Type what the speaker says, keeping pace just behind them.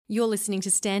You're listening to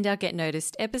Stand Out Get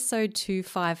Noticed, episode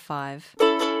 255.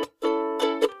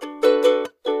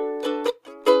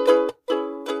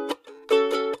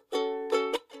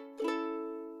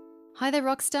 Hi there,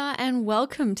 Rockstar, and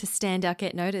welcome to Stand Out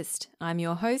Get Noticed. I'm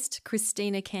your host,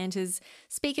 Christina Canters,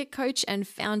 speaker, coach, and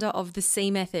founder of The C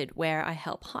Method, where I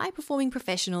help high-performing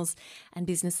professionals and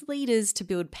business leaders to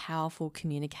build powerful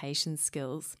communication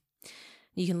skills.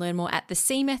 You can learn more at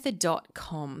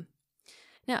thecmethod.com.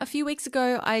 Now, a few weeks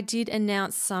ago, I did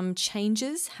announce some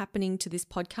changes happening to this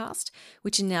podcast,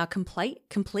 which are now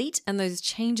complete, and those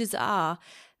changes are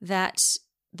that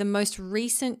the most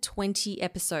recent 20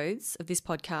 episodes of this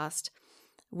podcast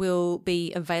will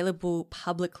be available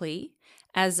publicly,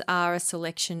 as are a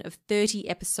selection of 30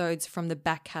 episodes from the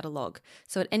back catalogue.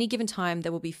 So at any given time,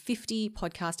 there will be 50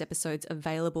 podcast episodes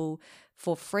available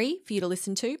for free for you to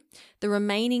listen to. The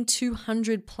remaining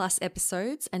 200 plus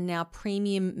episodes are now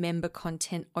premium member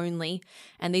content only,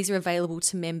 and these are available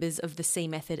to members of the C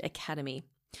Method Academy.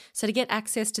 So to get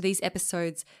access to these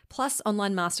episodes, plus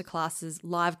online masterclasses,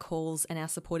 live calls, and our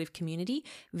supportive community,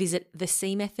 visit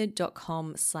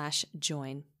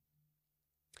thecmethod.com/join.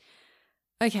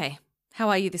 Okay, how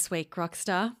are you this week,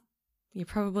 Rockstar? You're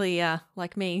probably,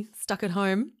 like me, stuck at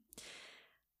home.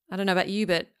 I don't know about you,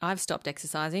 but I've stopped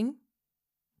exercising.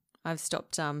 I've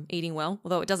stopped eating well,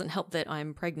 although it doesn't help that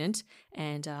I'm pregnant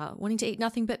and wanting to eat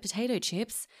nothing but potato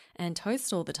chips and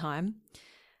toast all the time.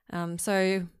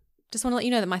 So just want to let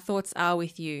you know that my thoughts are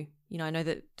with you. You know, I know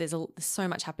that there's so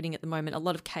much happening at the moment, a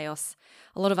lot of chaos,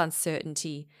 a lot of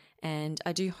uncertainty, and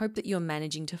I do hope that you're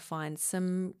managing to find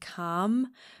some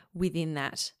calm within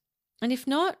that. And if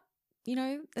not, you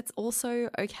know, that's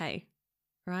also okay,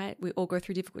 right? We all go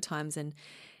through difficult times and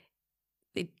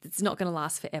it's not going to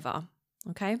last forever,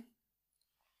 okay?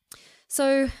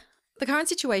 So the current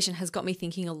situation has got me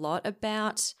thinking a lot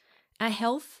about our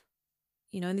health,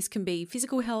 you know, and this can be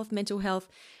physical health, mental health.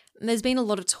 And there's been a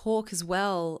lot of talk as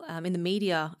well in the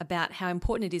media about how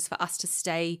important it is for us to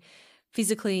stay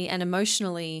physically and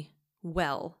emotionally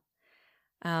well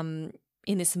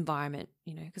in this environment,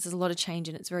 you know, because there's a lot of change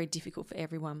and it's very difficult for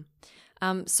everyone.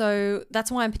 So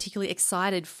that's why I'm particularly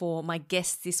excited for my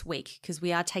guests this week, because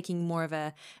we are taking more of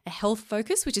a health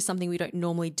focus, which is something we don't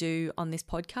normally do on this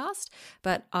podcast.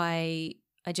 But I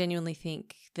genuinely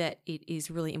think that it is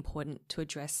really important to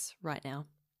address right now.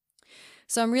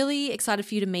 So I'm really excited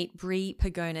for you to meet Bree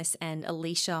Pagonis and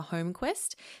Alicia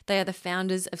Homequest. They are the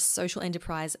founders of social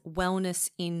enterprise Wellness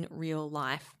in Real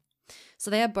Life. So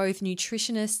they are both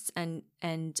nutritionists and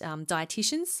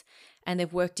dietitians, and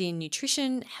they've worked in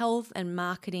nutrition, health, and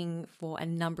marketing for a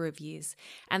number of years.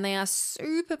 And they are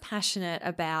super passionate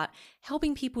about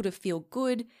helping people to feel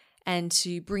good and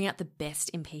to bring out the best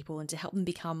in people and to help them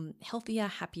become healthier,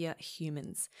 happier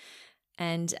humans.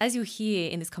 And as you'll hear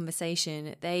in this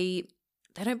conversation, they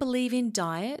don't believe in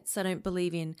diets. They don't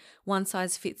believe in one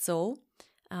size fits all.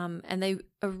 And they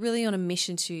are really on a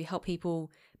mission to help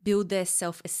people build their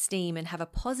self-esteem and have a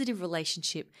positive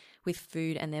relationship with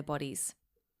food and their bodies.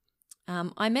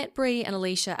 I met Bree and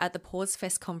Alicia at the Pause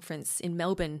Fest conference in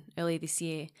Melbourne earlier this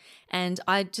year, and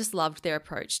I just loved their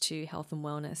approach to health and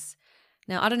wellness.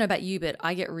 Now, I don't know about you, but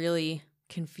I get really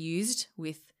confused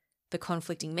with the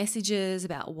conflicting messages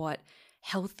about what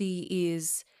healthy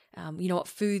is, you know, what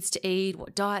foods to eat,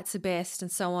 what diets are best, and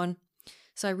so on.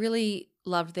 So I really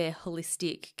loved their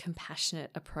holistic,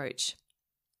 compassionate approach.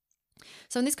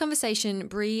 So in this conversation,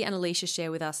 Bree and Alicia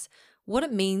share with us what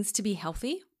it means to be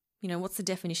healthy. You know, what's the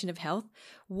definition of health?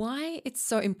 Why it's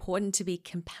so important to be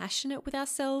compassionate with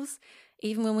ourselves,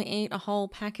 even when we eat a whole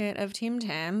packet of Tim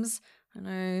Tams. I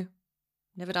know,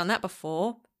 never done that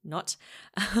before. Not.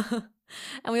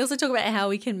 And we also talk about how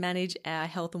we can manage our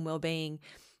health and well-being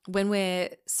when we're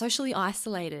socially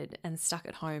isolated and stuck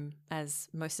at home, as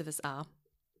most of us are.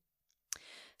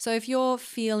 So if you're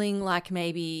feeling like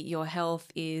maybe your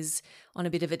health is on a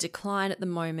bit of a decline at the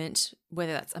moment,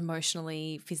 whether that's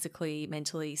emotionally, physically,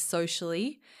 mentally,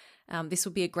 socially, this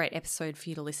will be a great episode for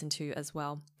you to listen to as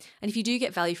well. And if you do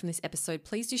get value from this episode,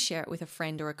 please do share it with a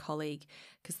friend or a colleague,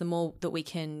 because the more that we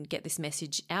can get this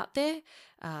message out there,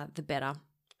 the better.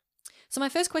 So my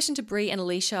first question to Bree and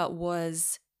Alicia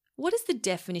was, what is the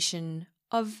definition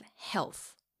of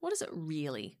health? What is it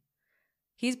really?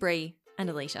 Here's Bree and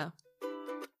Alicia.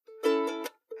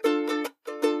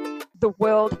 The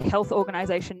World Health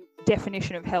Organization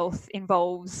definition of health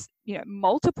involves, you know,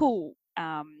 multiple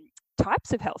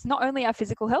types of health, not only our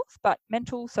physical health, but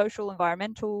mental, social,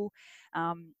 environmental,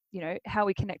 how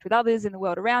we connect with others in the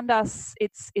world around us.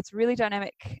 It's really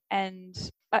dynamic, and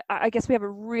I guess we have a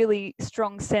really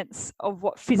strong sense of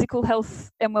what physical health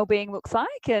and well-being looks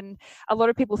like. And a lot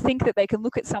of people think that they can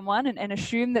look at someone and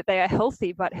assume that they are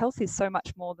healthy, but health is so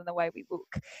much more than the way we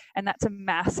look. And that's a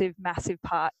massive, massive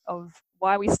part of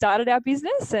why we started our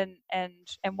business and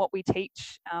what we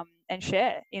teach and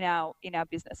share in our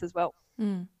business as well.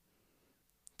 Mm.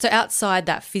 So outside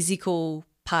that physical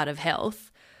part of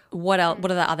health, what else?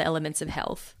 What are the other elements of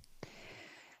health?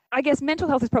 I guess mental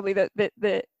health is probably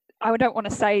the I don't want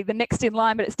to say the next in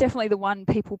line, but it's definitely the one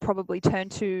people probably turn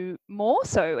to more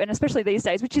so, and especially these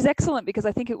days, which is excellent because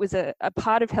I think it was a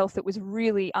part of health that was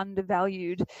really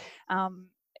undervalued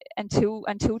until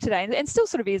today, and still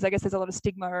sort of is. I guess there's a lot of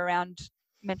stigma around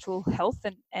mental health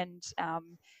and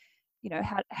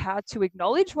how to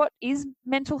acknowledge what is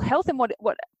mental health and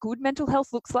what good mental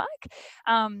health looks like.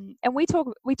 And we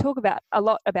talk about a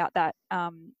lot about that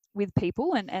with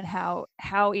people and how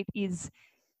it is.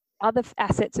 Other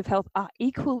assets of health are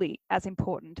equally as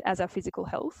important as our physical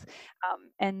health.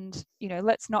 And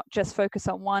let's not just focus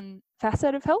on one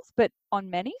facet of health, but on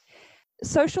many.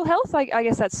 Social health, I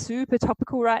guess that's super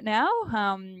topical right now.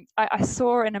 I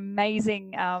saw an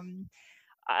amazing,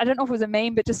 I don't know if it was a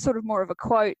meme, but just sort of more of a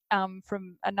quote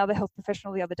from another health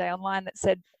professional the other day online that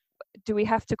said, do we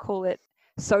have to call it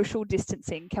social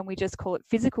distancing? Can we just call it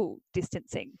physical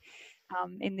distancing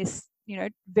in this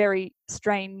very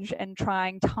strange and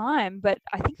trying time? But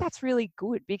I think that's really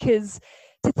good, because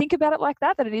to think about it like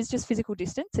that it is just physical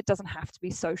distance. It doesn't have to be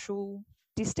social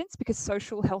distance, because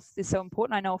social health is so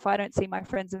important. I know if I don't see my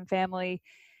friends and family,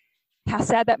 how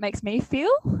sad that makes me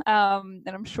feel. And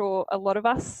I'm sure a lot of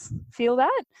us feel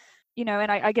that,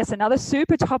 and I guess another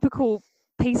super topical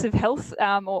piece of health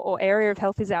or area of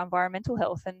health is our environmental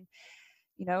health. And,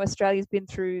 Australia's been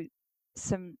through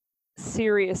some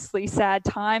seriously sad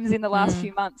times in the last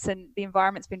few months, and the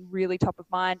environment's been really top of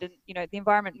mind. And the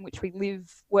environment in which we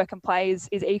live, work and play is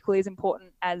equally as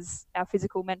important as our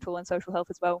physical, mental and social health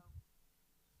as well.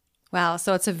 Wow,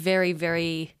 so it's a very,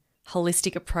 very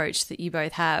holistic approach that you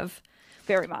both have.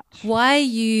 Very much. Why are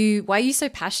you so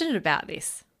passionate about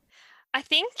this? I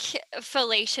think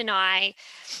Felicia and I,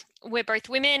 we're both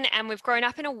women, and we've grown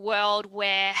up in a world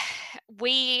where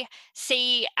we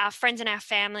see our friends and our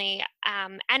family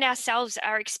and ourselves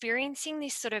are experiencing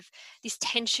this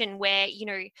tension where,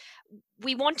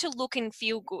 we want to look and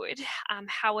feel good.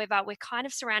 However, we're kind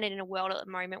of surrounded in a world at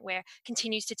the moment where it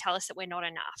continues to tell us that we're not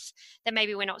enough, that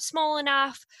maybe we're not small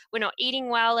enough, we're not eating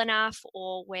well enough,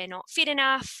 or we're not fit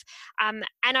enough. And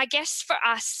I guess for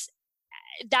us,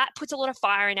 that puts a lot of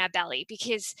fire in our belly,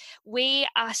 because we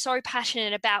are so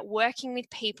passionate about working with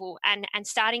people and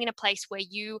starting in a place where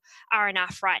you are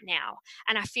enough right now.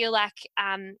 And I feel like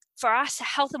for us,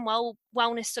 health and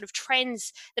wellness sort of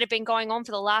trends that have been going on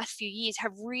for the last few years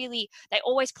have really, they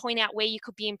always point out where you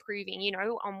could be improving,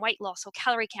 on weight loss or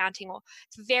calorie counting, or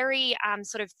it's very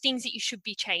sort of things that you should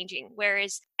be changing.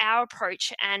 Whereas our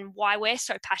approach, and why we're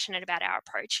so passionate about our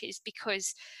approach, is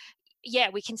because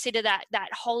we consider that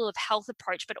whole of health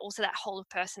approach, but also that whole of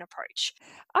person approach.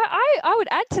 I would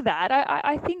add to that.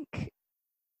 I think,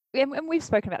 and we've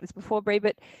spoken about this before, Brie,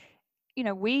 but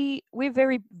we're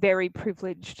very, very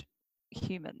privileged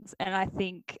humans, and I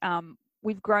think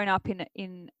we've grown up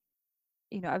in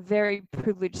a very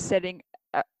privileged setting,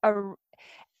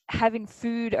 having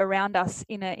food around us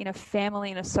in a family,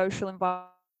 in a social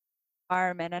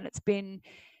environment, and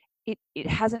it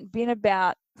hasn't been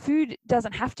about, food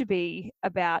doesn't have to be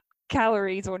about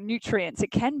calories or nutrients.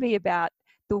 It can be about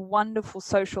the wonderful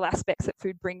social aspects that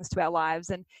food brings to our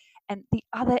lives, and the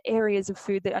other areas of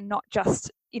food that are not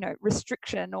just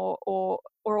restriction or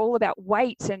all about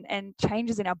weight and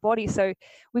changes in our body. So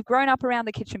we've grown up around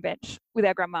the kitchen bench with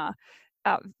our grandma.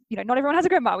 Not everyone has a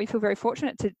grandma. We feel very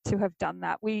fortunate to have done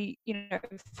that.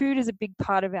 Food is a big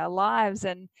part of our lives,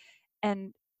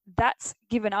 and that's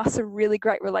given us a really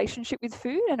great relationship with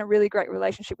food and a really great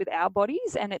relationship with our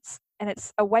bodies. And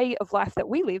it's a way of life that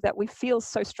we live, that we feel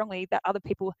so strongly that other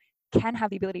people can have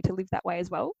the ability to live that way as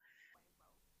well.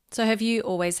 So have you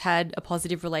always had a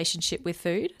positive relationship with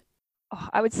food?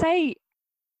 I would say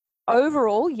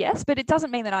overall, yes, but it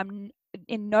doesn't mean that I'm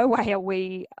in no way are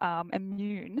we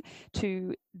immune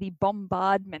to the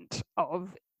bombardment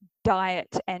of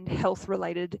diet and health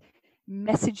related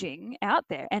messaging out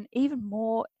there. And even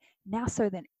more now so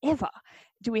than ever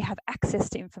do we have access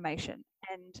to information,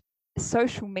 and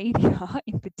social media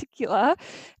in particular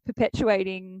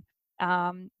perpetuating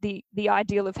the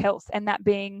ideal of health, and that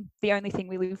being the only thing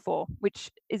we live for,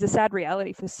 which is a sad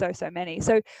reality for so many.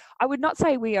 So I would not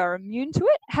say we are immune to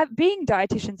it. Being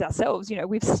dietitians ourselves,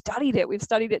 we've studied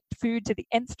it food to the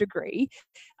nth degree.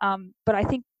 But I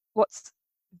think what's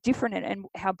different, and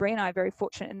how Brie and I are very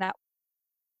fortunate in that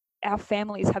our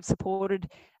families have supported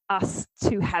us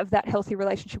to have that healthy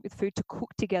relationship with food, to cook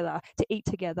together, to eat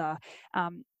together,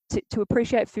 to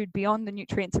appreciate food beyond the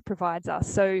nutrients it provides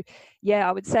us. So yeah,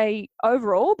 I would say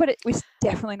overall, but we're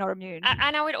definitely not immune.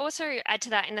 And I would also add to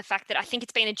that in the fact that I think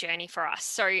it's been a journey for us.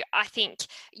 So I think,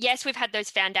 yes, we've had those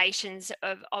foundations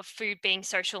of food being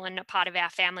social and a part of our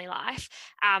family life,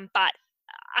 but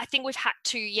I think we've had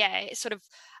to, sort of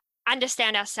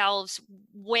understand ourselves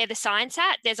where the science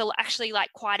at. There's actually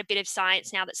like quite a bit of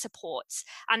science now that supports,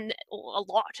 or a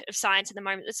lot of science at the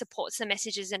moment that supports the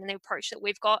messages and the approach that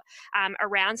we've got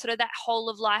around sort of that whole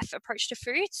of life approach to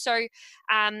food. So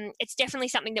it's definitely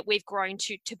something that we've grown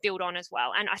to build on as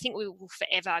well. And I think we will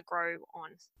forever grow on.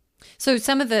 So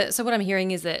what I'm hearing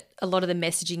is that a lot of the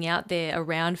messaging out there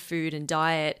around food and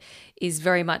diet is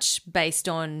very much based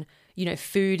on,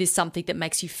 food is something that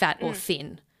makes you fat or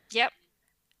thin. Yep.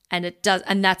 And it does,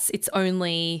 and that's its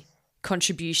only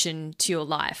contribution to your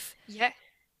life. Yeah.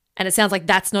 And it sounds like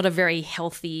that's not a very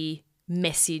healthy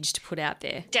message to put out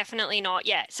there. Definitely not.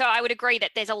 Yeah. So I would agree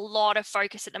that there's a lot of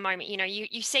focus at the moment.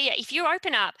 You see it if you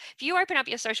open up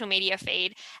your social media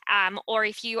feed, or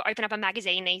if you open up a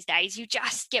magazine these days, you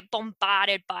just get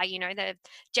bombarded by, the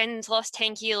Jen's lost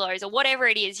 10 kilos or whatever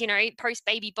it is, post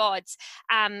baby bods.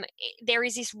 There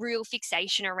is this real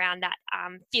fixation around that,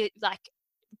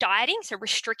 dieting, so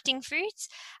restricting foods,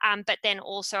 but then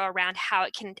also around how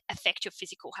it can affect your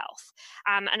physical health.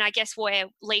 And I guess where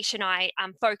Leisha and I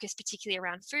focus particularly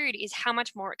around food is how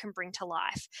much more it can bring to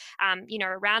life,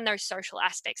 around those social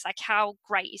aspects, like how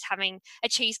great is having a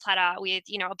cheese platter with,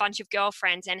 a bunch of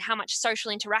girlfriends, and how much social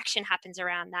interaction happens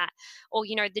around that, or,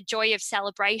 the joy of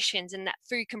celebrations, and that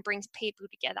food can bring people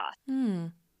together.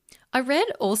 I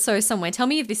read also somewhere, tell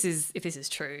me if this is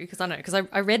true, because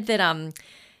I read that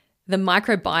the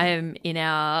microbiome in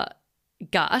our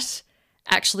gut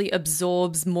actually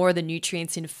absorbs more of the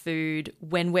nutrients in food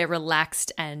when we're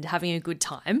relaxed and having a good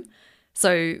time.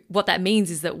 So what that means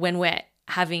is that when we're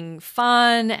having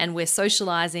fun and we're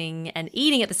socializing and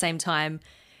eating at the same time,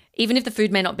 even if the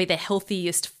food may not be the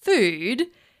healthiest food,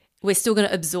 we're still going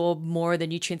to absorb more of the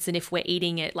nutrients than if we're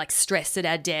eating it like stressed at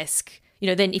our desk,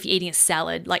 then if you're eating a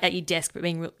salad like at your desk but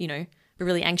being,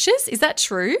 really anxious. Is that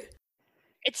true?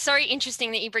 It's so interesting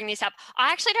that you bring this up.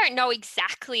 I actually don't know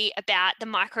exactly about the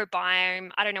microbiome.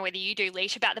 I don't know whether you do,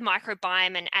 Leash, about the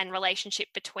microbiome and relationship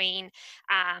between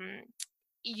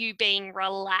you being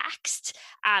relaxed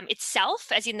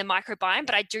itself, as in the microbiome,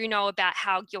 but I do know about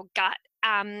how your gut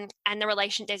and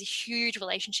there's a huge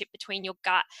relationship between your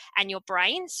gut and your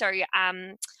brain. So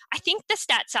I think the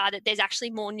stats are that there's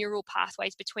actually more neural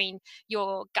pathways between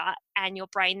your gut and your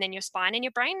brain than your spine and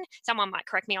your brain. Someone might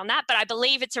correct me on that, but I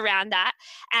believe it's around that.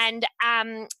 And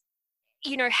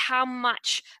how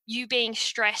much you being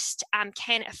stressed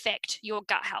can affect your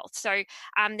gut health. So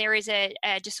there is a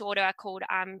disorder called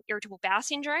irritable bowel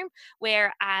syndrome,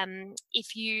 where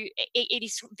it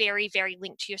is very, very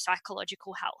linked to your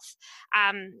psychological health.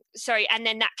 And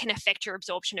then that can affect your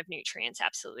absorption of nutrients,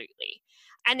 absolutely.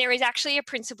 And there is actually a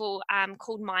principle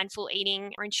called mindful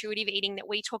eating or intuitive eating that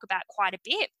we talk about quite a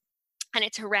bit. And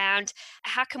it's around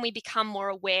how can we become more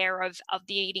aware of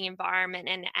the eating environment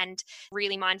and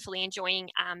really mindfully enjoying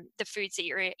the foods that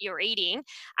you're eating,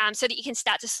 so that you can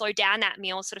start to slow down that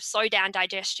meal, sort of slow down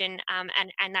digestion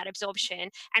and that absorption,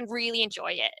 and really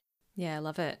enjoy it. Yeah, I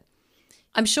love it.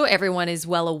 I'm sure everyone is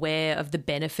well aware of the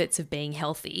benefits of being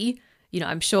healthy.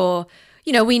 I'm sure,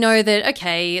 we know that,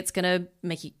 okay, it's going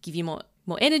to give you more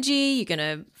energy, you're going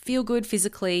to feel good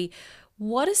physically.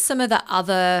 What are some of the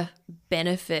other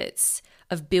benefits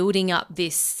of building up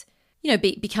this,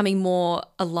 becoming more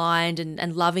aligned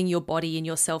and loving your body and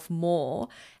yourself more?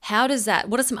 What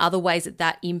are some other ways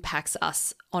that impacts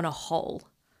us on a whole?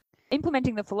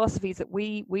 Implementing the philosophies that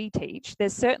we teach,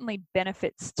 there's certainly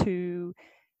benefits to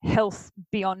health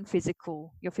beyond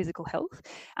your physical health.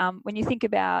 When you think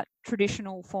about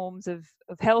traditional forms of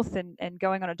health and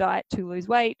going on a diet to lose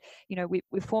weight,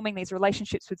 we're forming these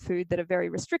relationships with food that are very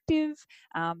restrictive,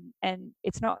 and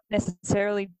it's not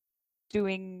necessarily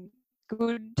doing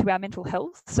good to our mental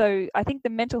health. So I think the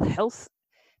mental health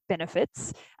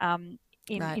benefits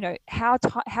right.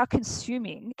 How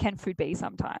consuming can food be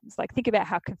sometimes? Like, think about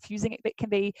how confusing it can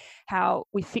be, how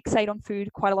we fixate on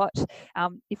food quite a lot.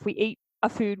 If we eat a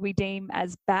food we deem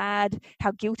as bad, how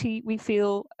guilty we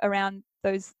feel around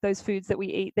those foods that we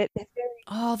eat. That they're very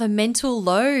Oh, the mental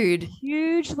load.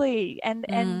 Hugely.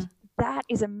 And that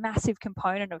is a massive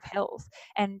component of health.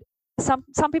 And some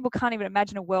people can't even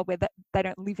imagine a world where they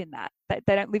don't live in that.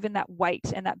 They don't live in that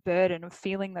weight and that burden of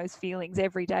feeling those feelings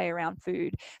every day around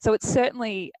food. So it's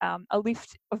certainly a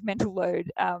lift of mental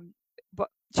load, but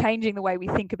changing the way we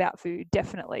think about food,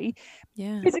 definitely.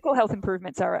 Yeah. Physical health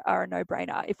improvements are a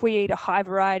no-brainer. If we eat a high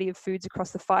variety of foods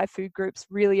across the 5 food groups,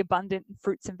 really abundant in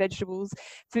fruits and vegetables,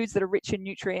 foods that are rich in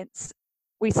nutrients,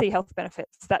 we see health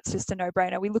benefits. That's just a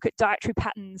no-brainer. We look at dietary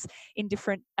patterns in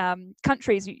different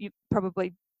countries. You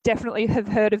probably definitely have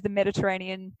heard of the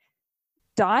Mediterranean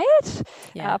diet,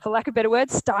 for lack of better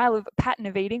words, style of pattern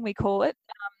of eating, we call it.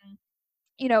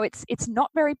 It's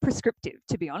not very prescriptive,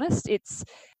 to be honest. It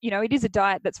is a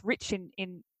diet that's rich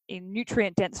in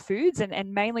nutrient dense foods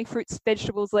and mainly fruits,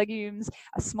 vegetables, legumes,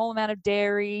 a small amount of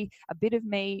dairy, a bit of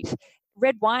meat.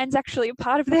 Red wine's actually a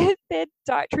part of their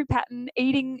dietary pattern,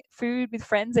 eating food with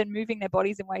friends and moving their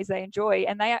bodies in ways they enjoy.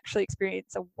 And they actually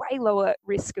experience a way lower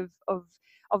risk of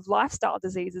lifestyle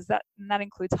diseases. That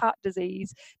includes heart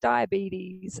disease,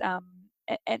 diabetes,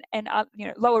 and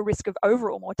lower risk of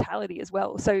overall mortality as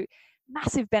well. So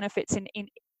massive benefits in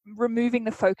removing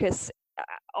the focus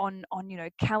on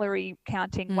calorie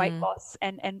counting, weight loss,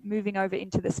 and moving over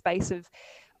into the space of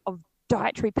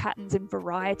dietary patterns and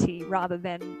variety rather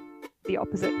than the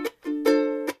opposite.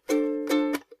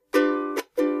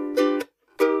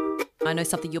 I know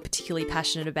something you're particularly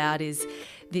passionate about is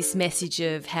this message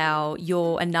of how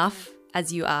you're enough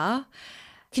as you are.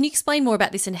 Can you explain more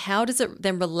about this, and how does it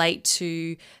then relate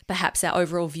to perhaps our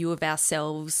overall view of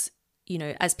ourselves,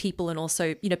 as people, and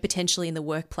also, potentially in the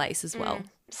workplace as well?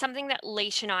 Something that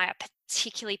Leisha and I are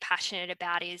particularly passionate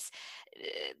about is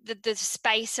the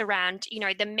space around,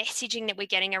 the messaging that we're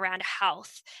getting around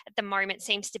health at the moment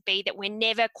seems to be that we're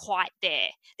never quite there.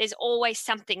 There's always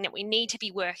something that we need to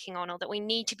be working on, or that we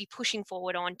need to be pushing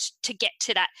forward on to get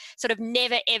to that sort of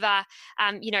never ever,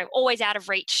 always out of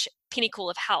reach pinnacle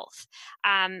of health.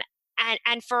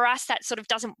 And for us, that sort of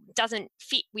doesn't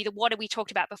fit with what we talked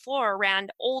about before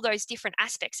around all those different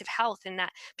aspects of health, and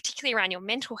that particularly around your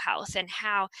mental health, and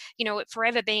how, it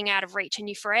forever being out of reach and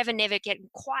you forever never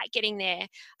quite getting there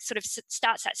sort of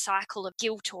starts that cycle of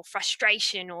guilt or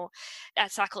frustration, or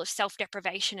that cycle of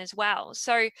self-deprivation as well.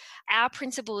 So our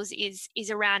principles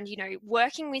is around,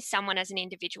 working with someone as an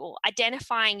individual,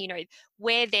 identifying,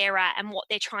 where they're at and what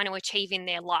they're trying to achieve in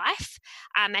their life,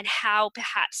 and how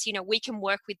perhaps, we can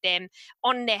work with them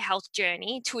on their health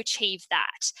journey to achieve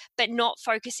that, but not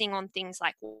focusing on things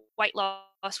like weight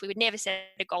loss. We would never set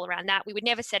a goal around that. We would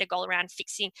never set a goal around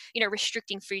fixing,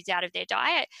 restricting foods out of their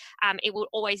diet. It will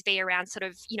always be around sort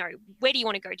of, where do you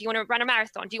want to go? Do you want to run a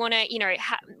marathon? Do you want to,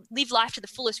 live life to the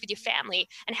fullest with your family?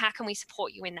 And how can we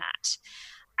support you in that?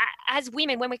 As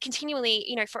women, when we're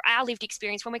continually, for our lived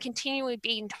experience, when we're continually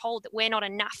being told that we're not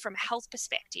enough from a health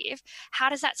perspective, how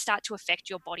does that start to affect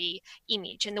your body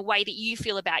image and the way that you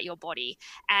feel about your body?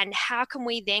 And how can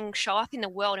we then show up in the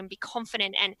world and be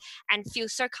confident and feel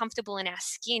so comfortable in our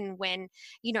skin when,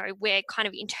 we're kind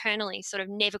of internally sort of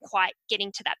never quite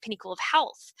getting to that pinnacle of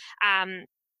health?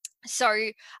 So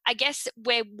I guess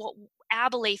what our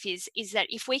belief is that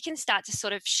if we can start to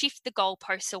sort of shift the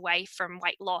goalposts away from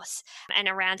weight loss and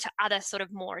around to other sort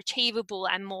of more achievable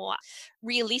and more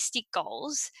realistic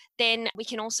goals, then we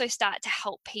can also start to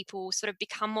help people sort of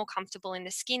become more comfortable in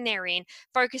the skin they're in,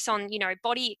 focus on,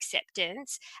 body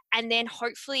acceptance, and then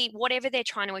hopefully whatever they're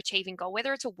trying to achieve in goal,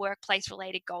 whether it's a workplace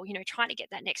related goal, trying to get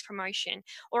that next promotion,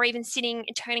 or even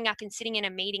turning up and sitting in a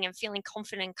meeting and feeling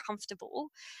confident and comfortable,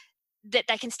 that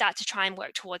they can start to try and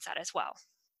work towards that as well.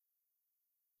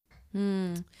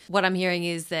 What I'm hearing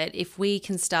is that if we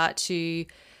can start to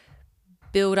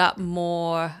build up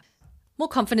more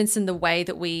confidence in the way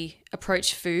that we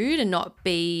approach food, and not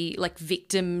be like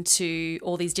victim to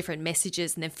all these different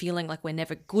messages and then feeling like we're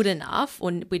never good enough,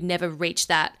 or we'd never reach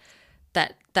that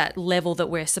level that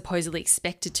we're supposedly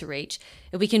expected to reach,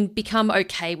 if we can become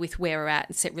okay with where we're at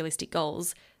and set realistic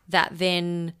goals, that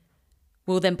then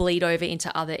will then bleed over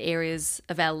into other areas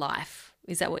of our life.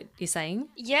 Is that what you're saying?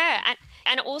 Yeah,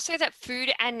 and also that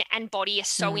food and body are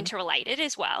so interrelated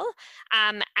as well,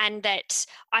 and that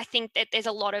I think that there's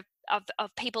a lot of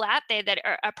people out there that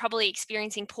are probably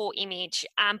experiencing poor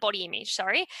body image,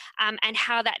 and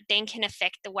how that then can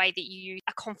affect the way that you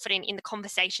are confident in the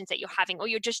conversations that you're having, or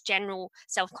your just general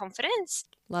self-confidence.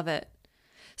 Love it.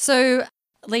 So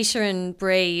Leisha and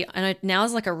Bree, I know now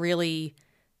is like a really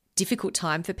difficult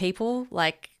time for people.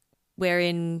 Like, we're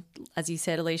in, as you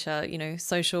said, Alicia,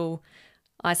 social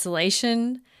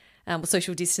isolation, or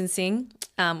social distancing,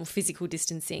 or physical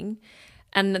distancing.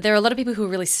 And there are a lot of people who are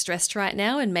really stressed right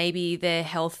now, and maybe their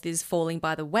health is falling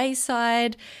by the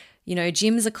wayside. You know,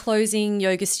 gyms are closing,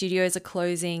 yoga studios are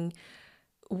closing.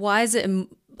 Why is it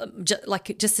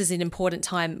just as an important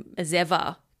time as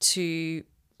ever to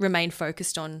remain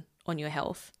focused on your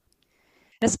health?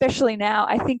 Especially now,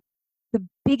 I think the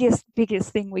biggest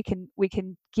thing we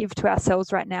can give to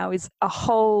ourselves right now is a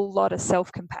whole lot of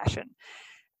self-compassion.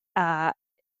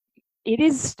 It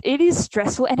is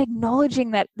stressful, and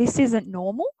acknowledging that this isn't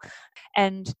normal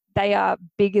and they are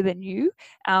bigger than you.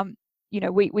 You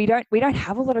know, we don't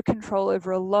have a lot of control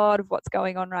over a lot of what's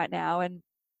going on right now, and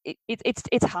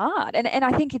it's hard. And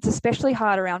I think it's especially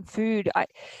hard around food.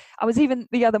 I was even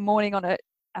the other morning on a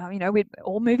you know, we're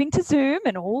all moving to Zoom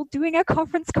and all doing our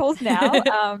conference calls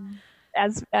now,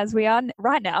 as we are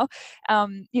right now.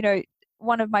 You know,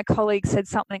 one of my colleagues said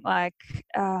something like,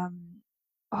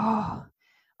 "Oh,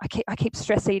 I keep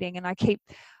stress eating, and I keep,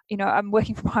 you know, I'm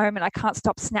working from home and I can't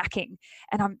stop snacking,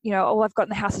 and I'm, you know, all I've got in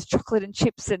the house is chocolate and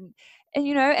chips and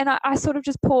you know," and I sort of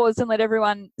just paused and let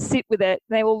everyone sit with it.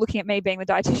 They were all looking at me being the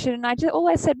dietitian, and all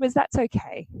I said was, "That's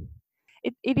okay.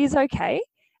 It is okay."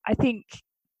 I think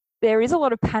there is a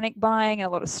lot of panic buying, a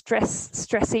lot of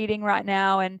stress eating right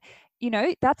now, and you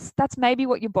know, that's maybe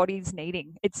what your body's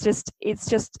needing. It's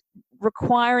just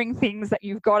requiring things that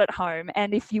you've got at home.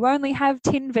 And if you only have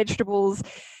tinned vegetables,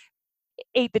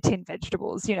 eat the tinned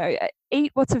vegetables. You know,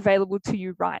 eat what's available to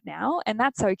you right now, and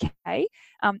that's okay.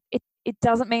 It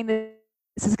doesn't mean that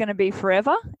this is going to be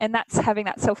forever, and that's having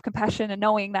that self-compassion and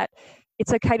knowing that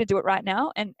it's okay to do it right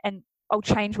now, and I'll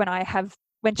change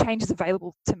when change is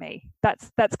available to me.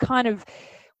 That's kind of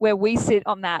where we sit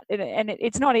on that, and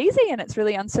it's not easy, and it's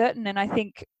really uncertain. And I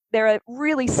think there are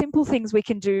really simple things we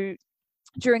can do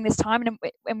during this time,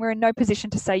 and we're in no position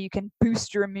to say you can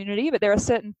boost your immunity, but there are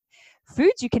certain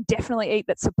foods you can definitely eat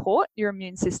that support your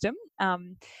immune system.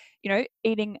 You know,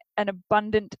 eating an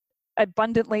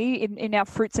abundantly in our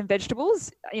fruits and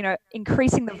vegetables, you know,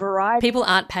 increasing the variety. People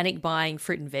aren't panic buying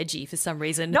fruit and veggie for some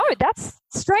reason. No, that's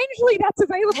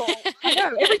available. I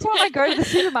know, every time I go to the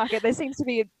supermarket, there seems to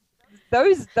be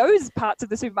those parts of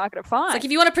the supermarket are fine. It's like,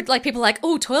 if you want to, like, people are like,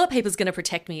 oh, toilet paper's going to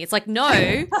protect me. It's like,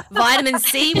 no, vitamin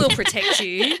C will protect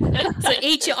you. So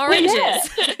eat your oranges.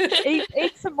 Well, yeah.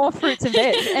 eat some more fruits and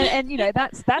veg. And you know,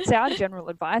 that's our general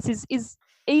advice is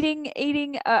eating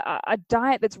a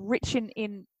diet that's rich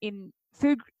in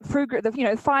food, you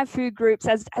know, 5 food groups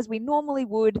as we normally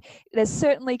would. There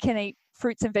certainly can eat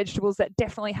fruits and vegetables that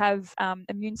definitely have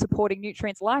immune supporting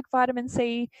nutrients like vitamin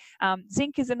C.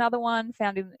 Zinc is another one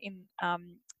found in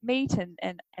meat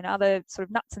and other sort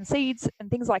of nuts and seeds and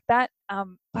things like that.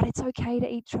 But it's okay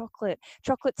to eat chocolate.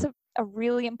 Chocolate's a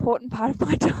really important part of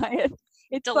my diet.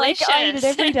 It's delicious. Like I eat it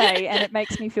every day and it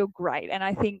makes me feel great. And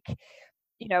I think,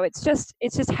 you know, it's just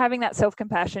having that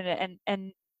self-compassion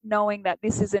and knowing that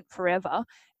this isn't forever.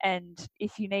 And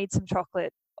if you need some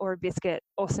chocolate or a biscuit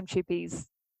or some chippies,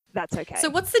 that's okay. So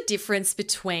what's the difference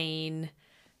between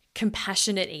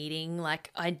compassionate eating, like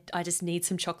I just need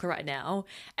some chocolate right now,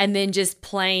 and then just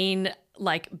plain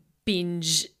like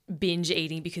binge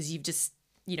eating because you've just,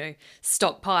 you know,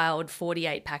 stockpiled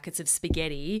 48 packets of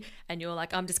spaghetti and you're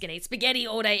like, I'm just going to eat spaghetti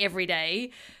all day, every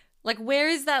day? Like, where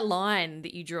is that line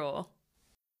that you draw?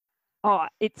 Oh,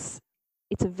 it's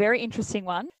a very interesting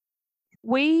one.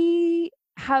 We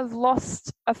have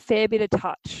lost a fair bit of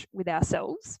touch with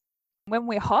ourselves. When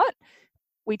we're hot,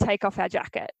 we take off our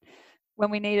jacket. When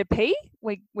we need a pee,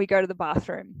 we go to the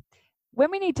bathroom.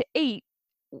 When we need to eat,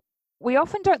 we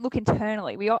often don't look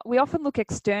internally. We often look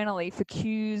externally for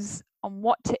cues on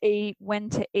what to eat, when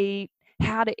to eat,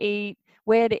 how to eat,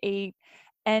 where to eat.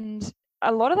 And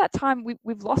a lot of that time,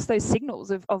 we've lost those signals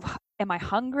of am I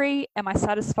hungry? Am I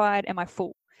satisfied? Am I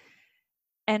full?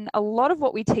 And a lot of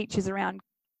what we teach is around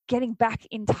getting back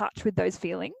in touch with those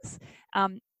feelings,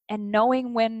 and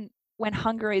knowing when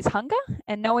hunger is hunger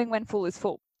and knowing when full is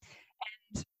full.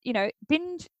 And, you know,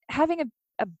 having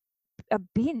a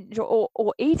binge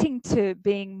or eating to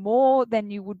being more than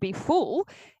you would be full,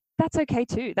 that's okay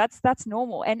too. That's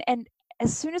normal. And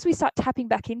as soon as we start tapping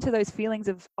back into those feelings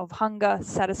of hunger,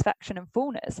 satisfaction and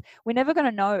fullness, we're never going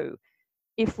to know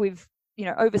if we've, you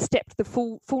know, overstepped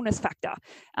the fullness factor.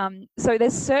 So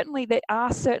there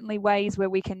are certainly ways where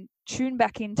we can tune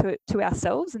back into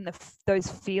ourselves and those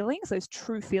feelings, those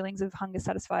true feelings of hunger,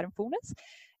 satisfied and fullness.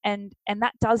 And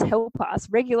that does help us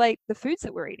regulate the foods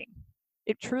that we're eating.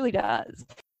 It truly does.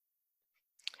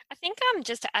 I think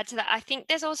just to add to that, I think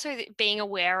there's also being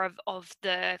aware of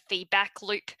the feedback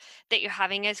loop that you're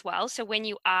having as well. So when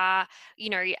you are, you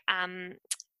know,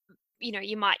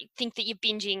 you might think that you're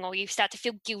binging, or you start to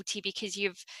feel guilty because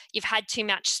you've had too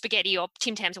much spaghetti or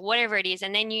Tim Tams or whatever it is,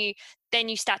 and then you then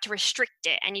you start to restrict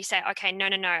it and you say, okay, no,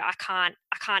 I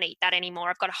can't eat that anymore.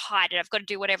 I've got to hide it. I've got to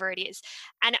do whatever it is.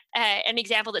 And an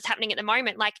example that's happening at the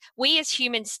moment, like we as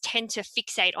humans tend to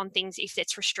fixate on things if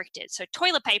it's restricted. So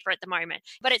toilet paper at the moment,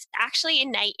 but it's actually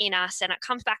innate in us. And it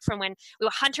comes back from when we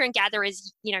were hunter and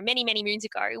gatherers, many, many moons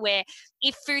ago, where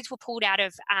if foods were pulled out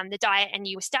of the diet and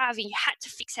you were starving, you had to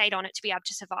fixate on it to be able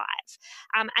to survive.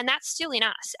 And that's still in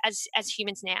us as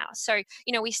humans now. So,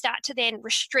 we start to then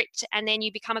restrict, and then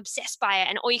you become obsessed by it.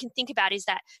 And all you can think about is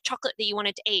that chocolate that you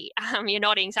wanted to eat. You're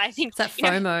nodding. So I think it's that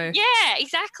FOMO. Yeah,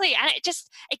 exactly. And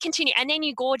it continues, and then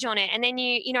you gorge on it, and then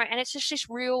and it's just this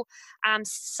real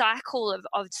cycle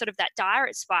of sort of that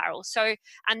diet spiral. So,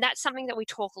 and that's something that we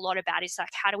talk a lot about, is like,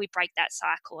 how do we break that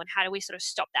cycle, and how do we sort of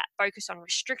stop that focus on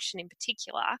restriction in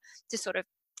particular to sort of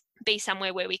be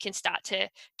somewhere where we can start to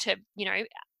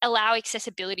allow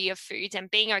accessibility of foods and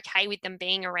being okay with them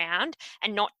being around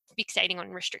and not fixating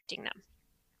on restricting them.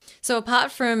 So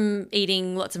apart from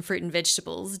eating lots of fruit and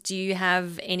vegetables, do you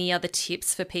have any other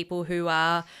tips for people who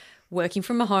are working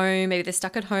from home, maybe they're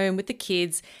stuck at home with the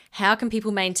kids? How can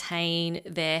people maintain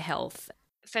their health?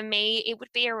 For me, it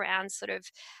would be around sort of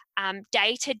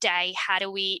day to day, how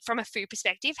do we, from a food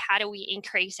perspective, how do we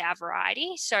increase our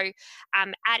variety? So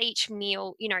at each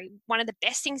meal, one of the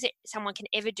best things that someone can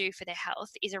ever do for their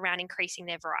health is around increasing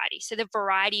their variety. So the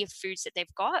variety of foods that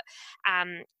they've got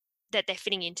that they're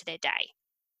fitting into their day.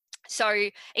 So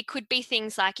it could be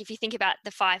things like, if you think about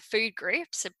the 5 food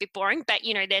groups, a bit boring, but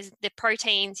there's the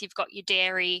proteins, you've got your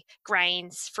dairy,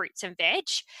 grains, fruits and veg.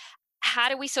 How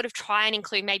do we sort of try and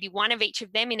include maybe one of each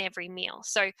of them in every meal?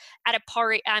 So at a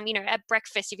porridge, at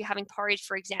breakfast, if you're having porridge,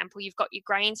 for example, you've got your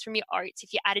grains from your oats.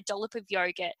 If you add a dollop of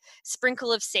yogurt,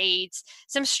 sprinkle of seeds,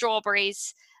 some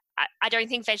strawberries, I don't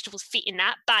think vegetables fit in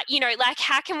that, but like,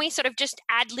 how can we sort of just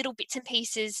add little bits and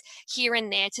pieces here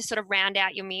and there to sort of round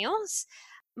out your meals?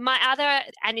 My other,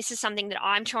 and this is something that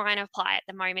I'm trying to apply at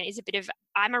the moment, is a bit of,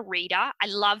 I'm a reader. I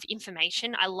love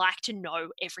information. I like to know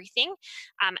everything.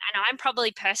 And I'm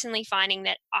probably personally finding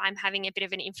that I'm having a bit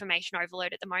of an information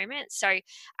overload at the moment. So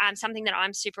something that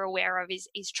I'm super aware of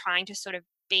is trying to sort of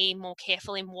be more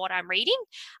careful in what I'm reading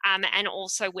and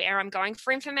also where I'm going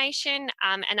for information.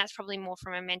 And that's probably more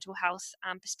from a mental health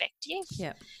perspective.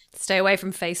 Yeah. Stay away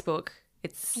from Facebook.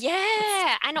 It's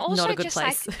and also not a good just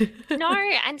place.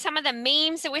 And some of the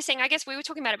memes that we're seeing, I guess we were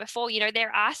talking about it before, there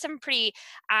are some pretty,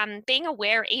 being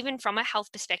aware, even from a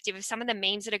health perspective, of some of the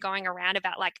memes that are going around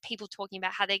about like people talking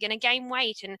about how they're going to gain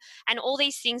weight and all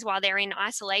these things while they're in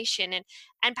isolation, and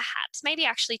perhaps maybe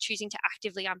actually choosing to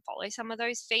actively unfollow some of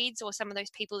those feeds or some of those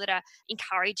people that are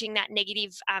encouraging that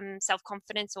negative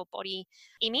self-confidence or body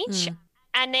image.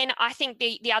 And then I think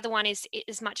the other one is,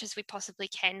 as much as we possibly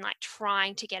can, like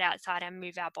trying to get outside and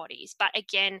move our bodies. But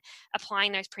again,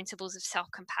 applying those principles of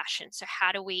self-compassion. So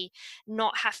how do we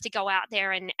not have to go out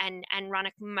there and run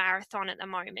a marathon at the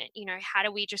moment? How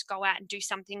do we just go out and do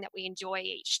something that we enjoy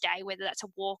each day, whether that's a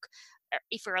walk,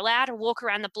 if we're allowed, a walk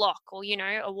around the block, or,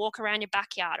 a walk around your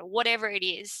backyard, or whatever it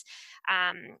is,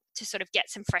 to sort of get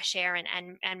some fresh air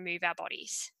and move our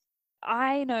bodies.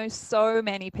 I know so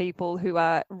many people who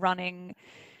are running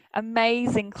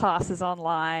amazing classes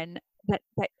online that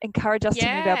encourage us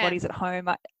to move our bodies at home.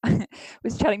 I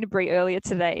was chatting to Brie earlier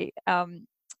today.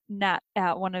 Nat,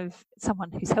 someone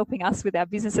who's helping us with our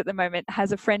business at the moment,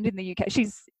 has a friend in the UK.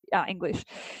 She's English,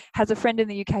 has a friend in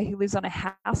the UK who lives on a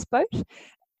houseboat,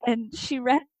 and she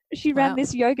ran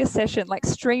this yoga session, like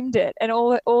streamed it, and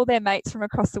all their mates from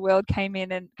across the world came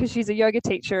in, and because she's a yoga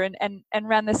teacher, and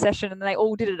ran the session, and they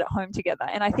all did it at home together.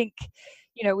 And I think,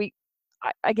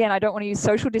 I don't want to use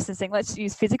social distancing. Let's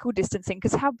use physical distancing,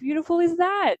 because how beautiful is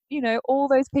that? All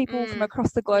those people from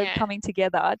across the globe coming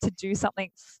together to do something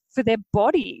for their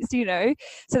bodies.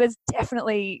 So there's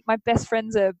definitely, my best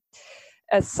friend's a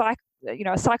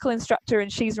cycle instructor,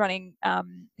 and she's running,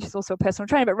 she's also a personal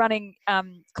trainer, but running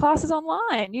classes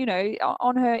online,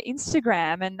 on her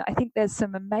Instagram. And I think there's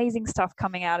some amazing stuff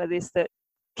coming out of this that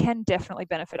can definitely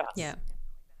benefit us. Yeah.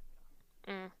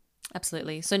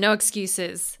 Absolutely. So no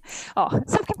excuses.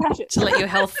 Self-compassion. To let your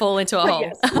health fall into a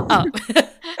hole.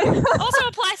 Also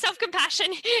apply self-compassion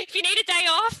if you need a day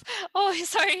off.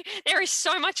 So there is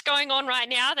so much going on right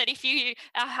now that if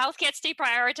our health gets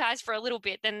deprioritized for a little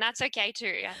bit, then that's okay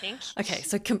too, I think. Okay,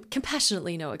 so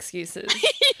compassionately no excuses.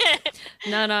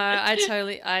 No,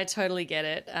 I totally get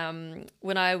it.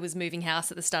 When I was moving house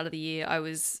at the start of the year, I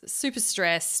was super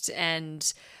stressed,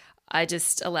 and I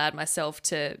just allowed myself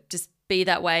to just be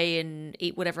that way and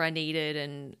eat whatever I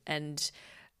needed, and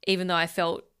even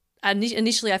though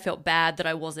initially I felt bad that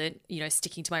I wasn't,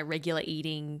 sticking to my regular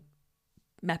eating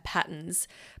patterns,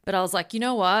 but I was like, you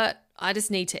know what? I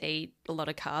just need to eat a lot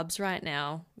of carbs right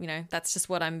now. That's just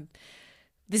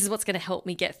this is what's going to help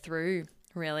me get through,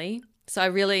 really. So I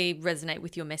really resonate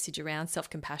with your message around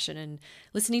self-compassion and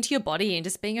listening to your body and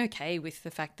just being okay with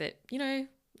the fact that,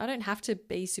 I don't have to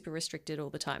be super restricted all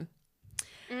the time.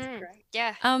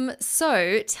 Yeah.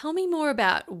 So tell me more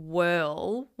about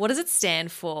Whirl. What does it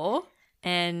stand for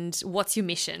and what's your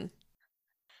mission?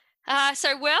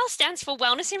 So Whirl stands for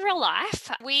Wellness in Real Life.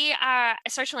 We are a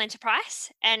social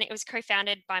enterprise, and it was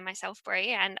co-founded by myself, Brie,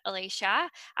 and Alicia,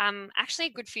 actually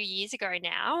a good few years ago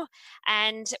now.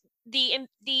 And the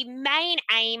main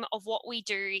aim of what we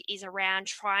do is around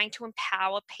trying to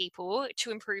empower people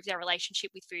to improve their relationship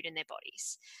with food and their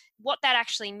bodies. What that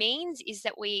actually means is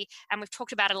that we've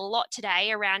talked about it a lot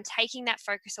today, around taking that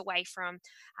focus away from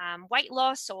weight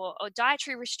loss or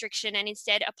dietary restriction, and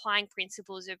instead applying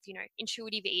principles of,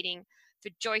 intuitive eating,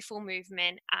 for joyful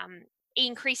movement,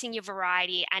 increasing your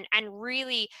variety, and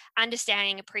really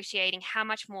understanding, appreciating how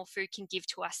much more food can give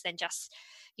to us than just,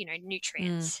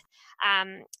 nutrients.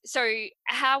 So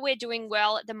how we're doing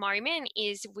well at the moment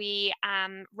is we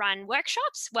run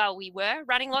workshops. Well, we were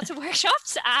running lots of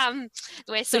workshops.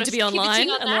 We're soon to be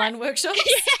online workshops,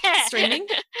 yeah. Streaming.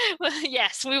 Well,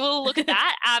 yes, we will look at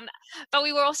that. But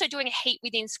we were also doing a heat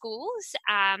within schools,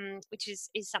 which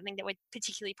is something that we're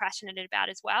particularly passionate about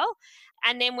as well.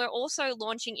 And then we're also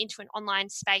launching into an online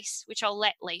space, which I'll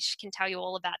let Leash can tell you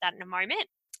all about that in a moment.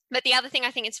 But the other thing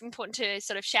I think it's important to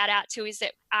sort of shout out to is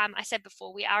that I said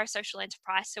before, we are a social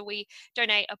enterprise. So we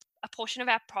donate a portion of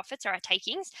our profits or our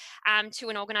takings to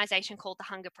an organisation called the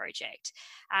Hunger Project,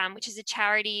 which is a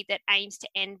charity that aims to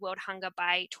end world hunger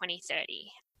by 2030.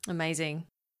 Amazing.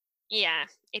 Yeah,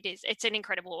 it is. It's an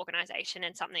incredible organisation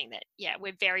and something that,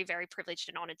 we're very, very privileged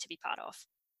and honoured to be part of.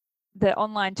 The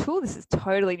online tool, this is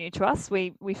totally new to us.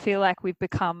 We feel like we've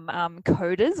become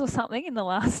coders or something in the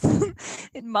last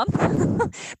month.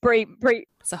 Brie,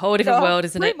 it's a whole different world,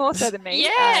 isn't it? Brie more so than me.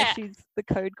 Yeah, she's the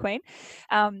code queen.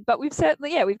 But we've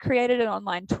we've created an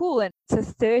online tool, and it's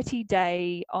a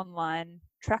 30-day online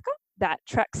tracker that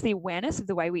tracks the awareness of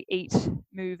the way we eat,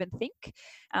 move, and think.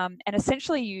 And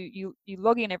essentially, you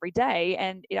log in every day,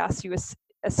 and it asks you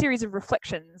a series of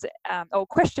reflections or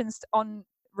questions on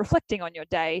reflecting on your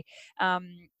day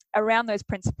around those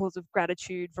principles of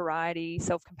gratitude, variety,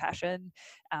 self-compassion,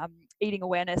 eating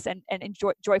awareness, and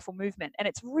joyful movement. And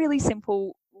it's really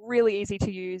simple, really easy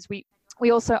to use. We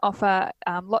also offer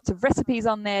lots of recipes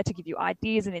on there to give you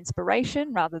ideas and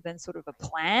inspiration rather than sort of a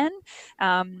plan.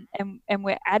 And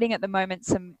we're adding at the moment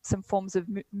some forms of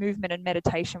movement and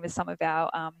meditation with some of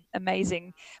our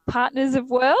amazing partners of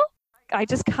Whirl. I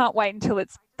just can't wait until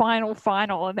it's final,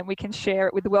 and then we can share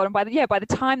it with the world. And by the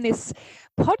time this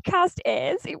podcast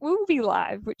airs, it will be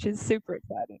live, which is super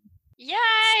exciting.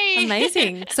 Yay!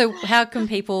 Amazing. So how can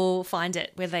people find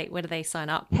it? Where do they sign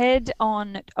up? Head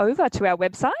on over to our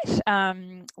website,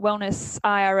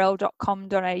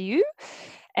 wellnessirl.com.au.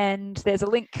 And there's a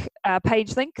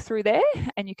page link through there,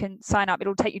 and you can sign up.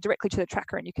 It'll take you directly to the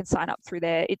tracker, and you can sign up through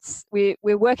there. We're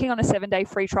working on a 7-day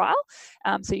free trial,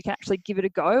 so you can actually give it a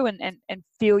go and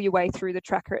feel your way through the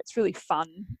tracker. It's really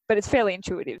fun, but it's fairly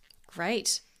intuitive.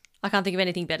 Great. I can't think of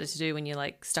anything better to do when you're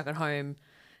like stuck at home.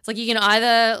 It's like you can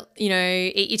either,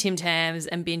 eat your Tim Tams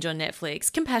and binge on Netflix,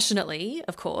 compassionately,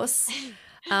 of course.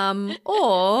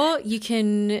 Or you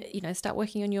can, start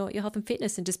working on your health and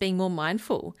fitness and just being more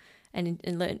mindful and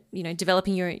learn,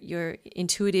 developing your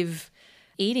intuitive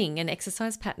eating and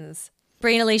exercise patterns.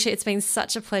 Brie and Alicia, it's been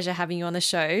such a pleasure having you on the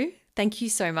show. Thank you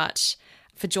so much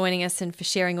for joining us and for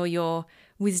sharing all your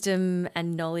wisdom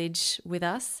and knowledge with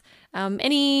us.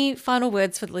 Any final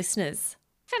words for the listeners?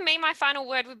 For me, my final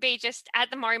word would be just, at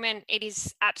the moment, it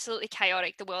is absolutely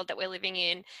chaotic, the world that we're living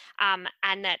in,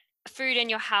 and that food and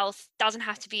your health doesn't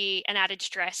have to be an added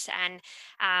stress. And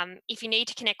if you need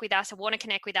to connect with us or want to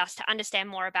connect with us to understand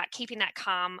more about keeping that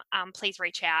calm, please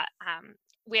reach out.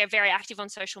 We are very active on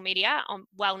social media on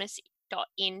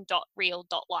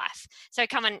wellness.in.real.life. So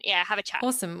come and have a chat.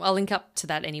 Awesome. I'll link up to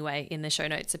that anyway in the show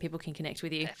notes so people can connect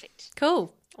with you. Perfect.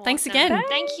 Cool. Awesome. Thanks again.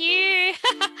 Thank you.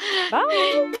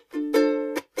 Bye.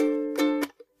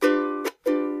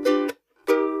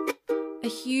 A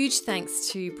huge thanks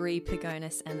to Brie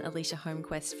Pagonis and Alicia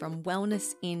Holmquist from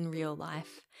Wellness in Real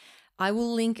Life. I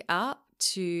will link up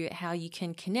to how you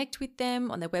can connect with them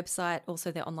on their website,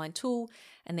 also their online tool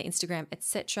and their Instagram,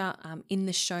 etc. In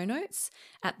the show notes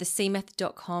at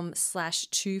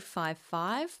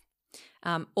thecmeth.com/255.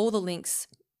 All the links,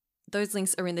 those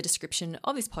links are in the description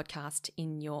of this podcast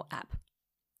in your app.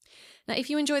 Now, if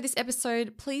you enjoyed this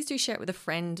episode, please do share it with a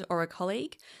friend or a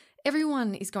colleague.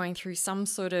 Everyone is going through some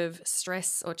sort of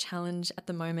stress or challenge at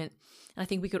the moment. And I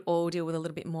think we could all deal with a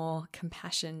little bit more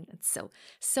compassion and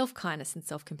self-kindness and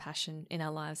self-compassion in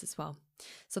our lives as well.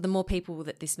 So the more people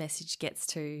that this message gets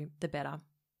to, the better.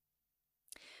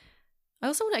 I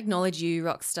also want to acknowledge you,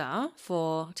 Rockstar,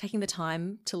 for taking the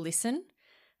time to listen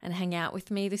and hang out with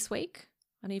me this week.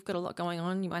 I know you've got a lot going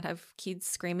on. You might have kids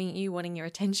screaming at you, wanting your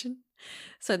attention.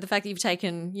 So the fact that you've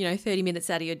taken, 30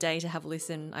 minutes out of your day to have a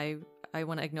listen, I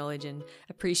want to acknowledge and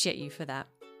appreciate you for that.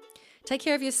 Take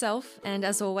care of yourself, and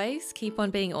as always, keep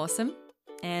on being awesome,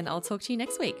 and I'll talk to you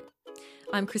next week.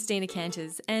 I'm Christina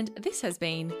Canters, and this has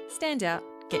been Stand Out,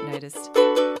 Get Noticed.